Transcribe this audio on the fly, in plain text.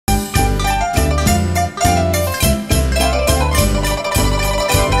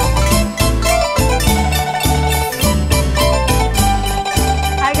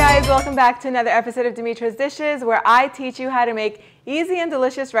back to another episode of Dimitra's Dishes, where I teach you how to make easy and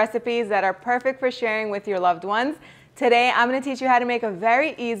delicious recipes that are perfect for sharing with your loved ones. Today, I'm going to teach you how to make a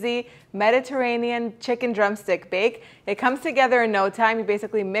very easy Mediterranean chicken drumstick bake. It comes together in no time. You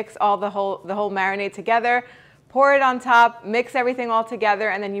basically mix all the whole marinade together, pour it on top, mix everything all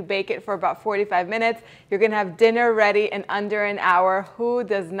together, and then you bake it for about 45 minutes. You're going to have dinner ready in under an hour. Who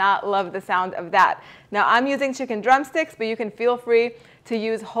does not love the sound of that? Now, I'm using chicken drumsticks, but you can feel free to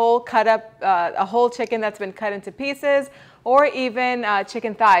use a whole chicken that's been cut into pieces, or even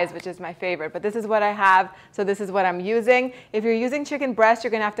chicken thighs, which is my favorite. But this is what I have, so this is what I'm using. If you're using chicken breast,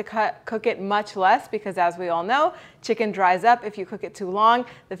 you're gonna have to cook it much less because, as we all know, chicken dries up if you cook it too long.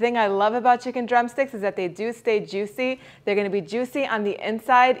 The thing I love about chicken drumsticks is that they do stay juicy. They're gonna be juicy on the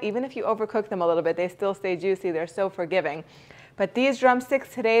inside. Even if you overcook them a little bit, they still stay juicy. They're so forgiving. But these drumsticks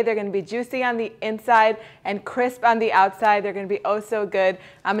today, they're going to be juicy on the inside and crisp on the outside. They're going to be oh so good.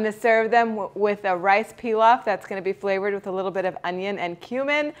 I'm going to serve them with a rice pilaf that's going to be flavored with a little bit of onion and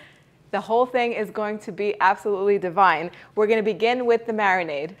cumin. The whole thing is going to be absolutely divine. We're going to begin with the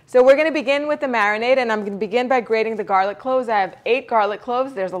marinade. So we're going to begin with the marinade, and I'm going to begin by grating the garlic cloves. I have 8 garlic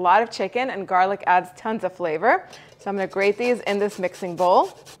cloves. There's a lot of chicken, and garlic adds tons of flavor. So I'm going to grate these in this mixing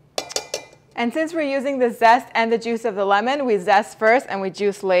bowl. And since we're using the zest and the juice of the lemon, we zest first and we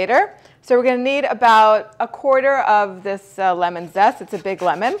juice later. So we're going to need about 1/4 of this lemon zest. It's a big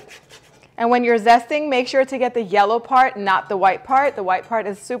lemon. And when you're zesting, make sure to get the yellow part, not the white part. The white part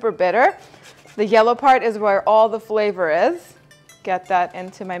is super bitter. The yellow part is where all the flavor is. Get that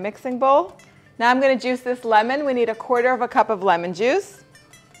into my mixing bowl. Now I'm going to juice this lemon. We need 1/4 cup of lemon juice.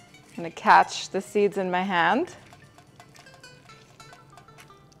 I'm going to catch the seeds in my hand.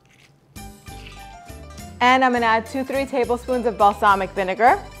 And I'm going to add 2-3 tablespoons of balsamic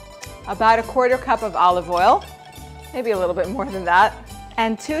vinegar, about 1/4 cup of olive oil, maybe a little bit more than that,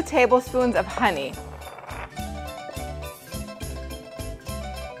 and 2 tablespoons of honey.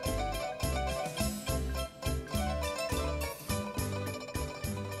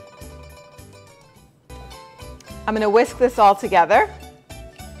 I'm going to whisk this all together,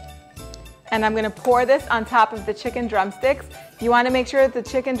 and I'm going to pour this on top of the chicken drumsticks. You want to make sure that the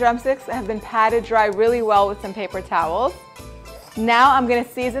chicken drumsticks have been patted dry really well with some paper towels. Now I'm going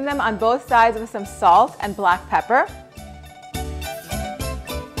to season them on both sides with some salt and black pepper.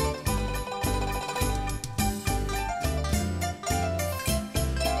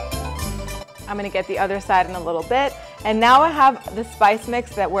 I'm going to get the other side in a little bit. And now I have the spice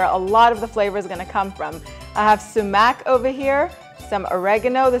mix where a lot of the flavor is going to come from. I have sumac over here, some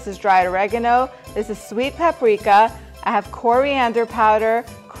oregano. This is dried oregano. This is sweet paprika. I have coriander powder,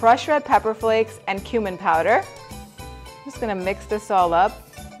 crushed red pepper flakes, and cumin powder. I'm just going to mix this all up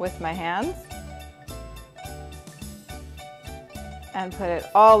with my hands and put it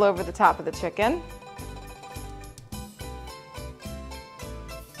all over the top of the chicken.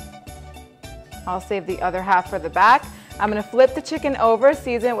 I'll save the other half for the back. I'm going to flip the chicken over,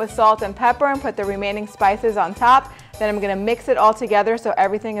 season it with salt and pepper, and put the remaining spices on top. Then I'm going to mix it all together so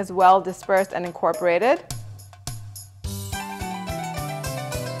everything is well dispersed and incorporated.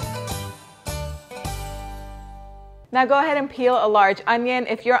 Now go ahead and peel a large onion.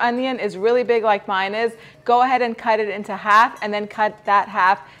 If your onion is really big like mine is, go ahead and cut it into half, and then cut that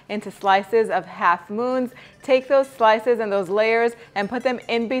half into slices of half moons. Take those slices and those layers and put them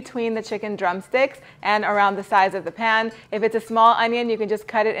in between the chicken drumsticks and around the sides of the pan. If it's a small onion, you can just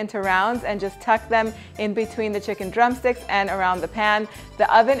cut it into rounds and just tuck them in between the chicken drumsticks and around the pan.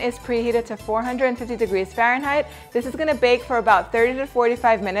 The oven is preheated to 450 degrees Fahrenheit. This is going to bake for about 30 to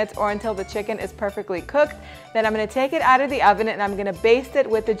 45 minutes or until the chicken is perfectly cooked. Then I'm going to take it out of the oven and I'm going to baste it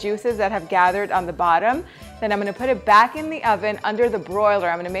with the juices that have gathered on the bottom. Then I'm going to put it back in the oven under the broiler.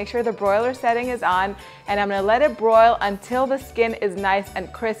 I'm going to make sure the broiler setting is on, and I'm going to let it broil until the skin is nice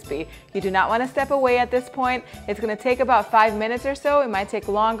and crispy. You do not want to step away at this point. It's going to take about 5 minutes or so. It might take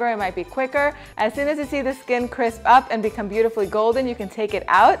longer, it might be quicker. As soon as you see the skin crisp up and become beautifully golden, you can take it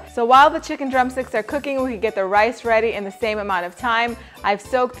out. So while the chicken drumsticks are cooking, we can get the rice ready in the same amount of time. I've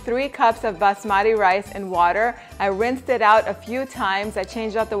soaked 3 cups of basmati rice in water. I rinsed it out a few times. I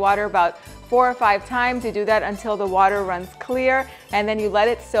changed out the water about 4 or 5 times. You do that until the water runs clear, and then you let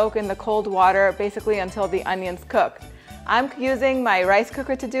it soak in the cold water basically until the onions cook. I'm using my rice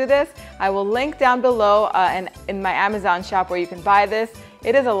cooker to do this. I will link down below in my Amazon shop where you can buy this.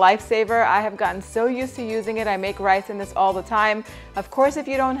 It is a lifesaver. I have gotten so used to using it. I make rice in this all the time. Of course, if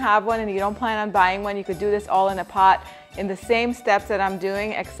you don't have one and you don't plan on buying one, you could do this all in a pot. in the same steps that I'm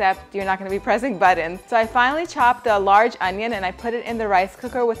doing, except you're not going to be pressing buttons. So I finally chopped a large onion and I put it in the rice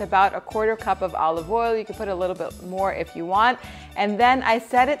cooker with about 1/4 cup of olive oil. You can put a little bit more if you want. And then I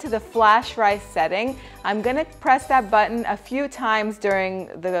set it to the flash rice setting. I'm going to press that button a few times during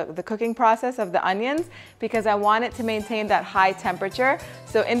the cooking process of the onions because I want it to maintain that high temperature.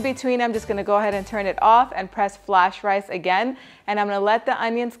 So in between, I'm just going to go ahead and turn it off and press flash rice again. And I'm going to let the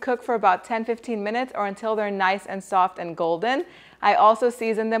onions cook for about 10-15 minutes or until they're nice and soft and golden. I also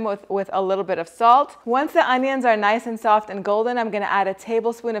season them with a little bit of salt. Once the onions are nice and soft and golden, I'm going to add a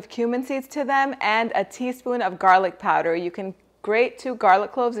tablespoon of cumin seeds to them and a teaspoon of garlic powder. You can grate 2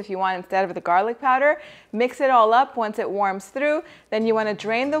 garlic cloves if you want instead of the garlic powder. Mix it all up. Once it warms through, then you want to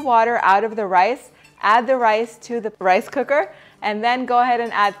drain the water out of the rice, add the rice to the rice cooker, and then go ahead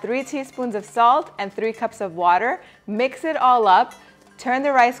and add 3 teaspoons of salt and 3 cups of water. Mix it all up. Turn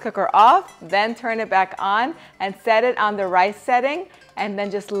the rice cooker off, then turn it back on and set it on the rice setting and then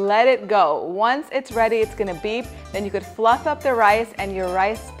just let it go. Once it's ready, it's gonna beep. Then you could fluff up the rice and your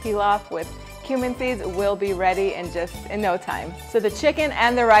rice pilaf with cumin seeds will be ready in no time. So the chicken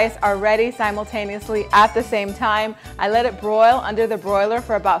and the rice are ready simultaneously at the same time. I let it broil under the broiler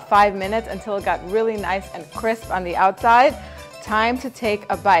for about 5 minutes until it got really nice and crisp on the outside. Time to take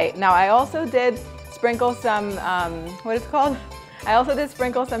a bite. Now I also did sprinkle some, I also did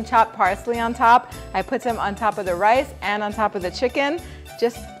sprinkle some chopped parsley on top. I put some on top of the rice and on top of the chicken,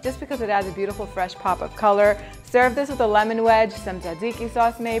 just because it adds a beautiful fresh pop of color. Serve this with a lemon wedge, some tzatziki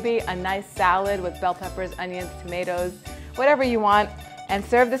sauce maybe, a nice salad with bell peppers, onions, tomatoes, whatever you want. And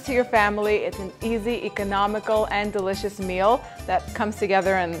serve this to your family. It's an easy, economical, and delicious meal that comes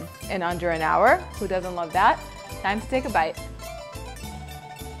together in under an hour. Who doesn't love that? Time to take a bite.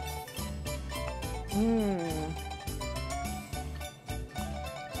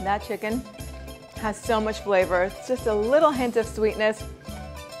 That chicken has so much flavor. It's just a little hint of sweetness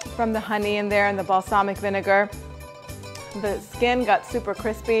from the honey in there and the balsamic vinegar. The skin got super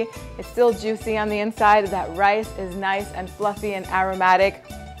crispy. It's still juicy on the inside. That rice is nice and fluffy and aromatic.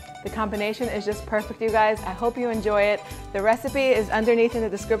 The combination is just perfect, you guys. I hope you enjoy it. The recipe is underneath in the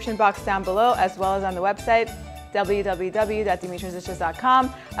description box down below, as well as on the website,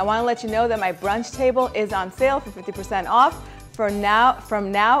 www.dimitrasdishes.com. I want to let you know that my brunch table is on sale for 50% off. From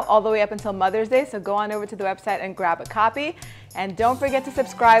now all the way up until Mother's Day, so go on over to the website and grab a copy. And don't forget to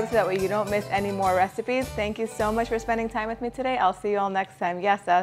subscribe so that way you don't miss any more recipes. Thank you so much for spending time with me today. I'll see you all next time. Yes,